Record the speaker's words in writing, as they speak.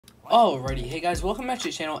Alrighty, hey guys, welcome back to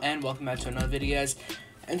the channel and welcome back to another video, guys.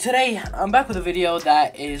 And today I'm back with a video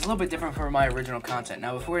that is a little bit different from my original content.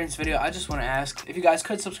 Now before in this video, I just want to ask if you guys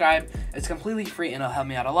could subscribe. It's completely free and it'll help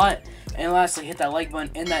me out a lot. And lastly, hit that like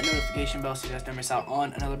button and that notification bell so you guys don't miss out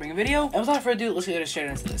on another brand new video. And without further ado, let's get straight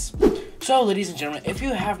into this. So ladies and gentlemen, if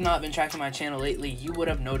you have not been tracking my channel lately, you would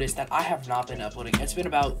have noticed that I have not been uploading. It's been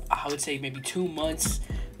about, I would say, maybe 2 months,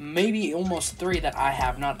 maybe almost 3 that I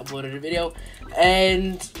have not uploaded a video,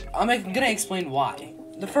 and I'm gonna explain why.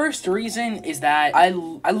 The first reason is that I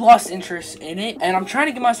lost interest in it, and I'm trying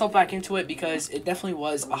to get myself back into it because it definitely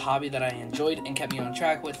was a hobby that I enjoyed and kept me on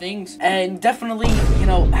track with things, and definitely, you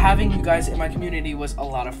know, having you guys in my community was a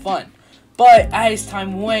lot of fun. But as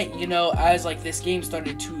time went, you know, as like this game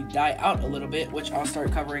started to die out a little bit, which I'll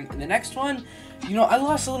start covering in the next one, you know, I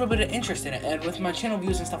lost a little bit of interest in it. And with my channel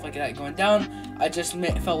views and stuff like that going down, I just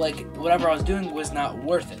felt like whatever I was doing was not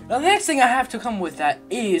worth it. Now, the next thing I have to come with that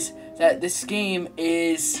is that this game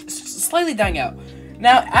is slightly dying out.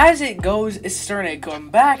 Now, as it goes, it's starting to come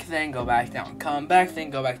back, then go back down, come back, then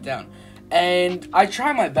go back down. And I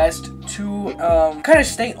try my best to kind of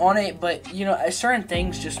stay on it, but you know, certain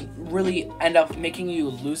things just really end up making you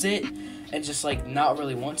lose it and just like not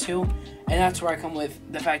really want to. And that's where I come with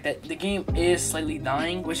the fact that the game is slightly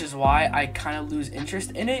dying, which is why I kind of lose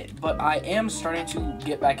interest in it. But I am starting to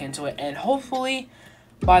get back into it, and hopefully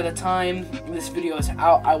by the time this video is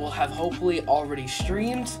out, I will have hopefully already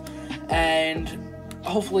streamed and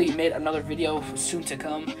hopefully made another video soon to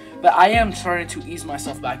come. But I am starting to ease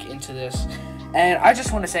myself back into this, and I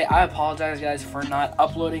just want to say I apologize, guys, for not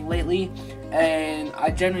uploading lately. And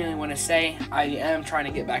I genuinely want to say I am trying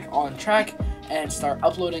to get back on track and start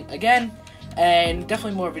uploading again, and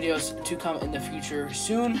definitely more videos to come in the future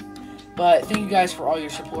soon. But thank you guys for all your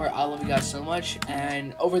support. I love you guys so much,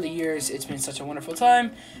 and over the years it's been such a wonderful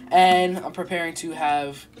time, and I'm preparing to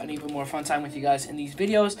have an even more fun time with you guys in these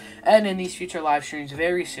videos and in these future live streams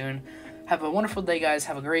very soon. Have a wonderful day, guys.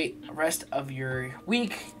 Have a great rest of your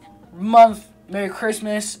week, month. Merry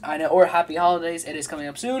Christmas, I know, or Happy Holidays. It is coming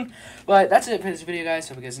up soon. But that's it for this video, guys.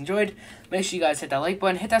 Hope you guys enjoyed. Make sure you guys hit that like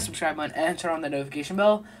button, hit that subscribe button, and turn on the notification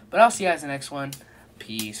bell. But I'll see you guys in the next one.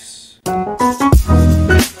 Peace.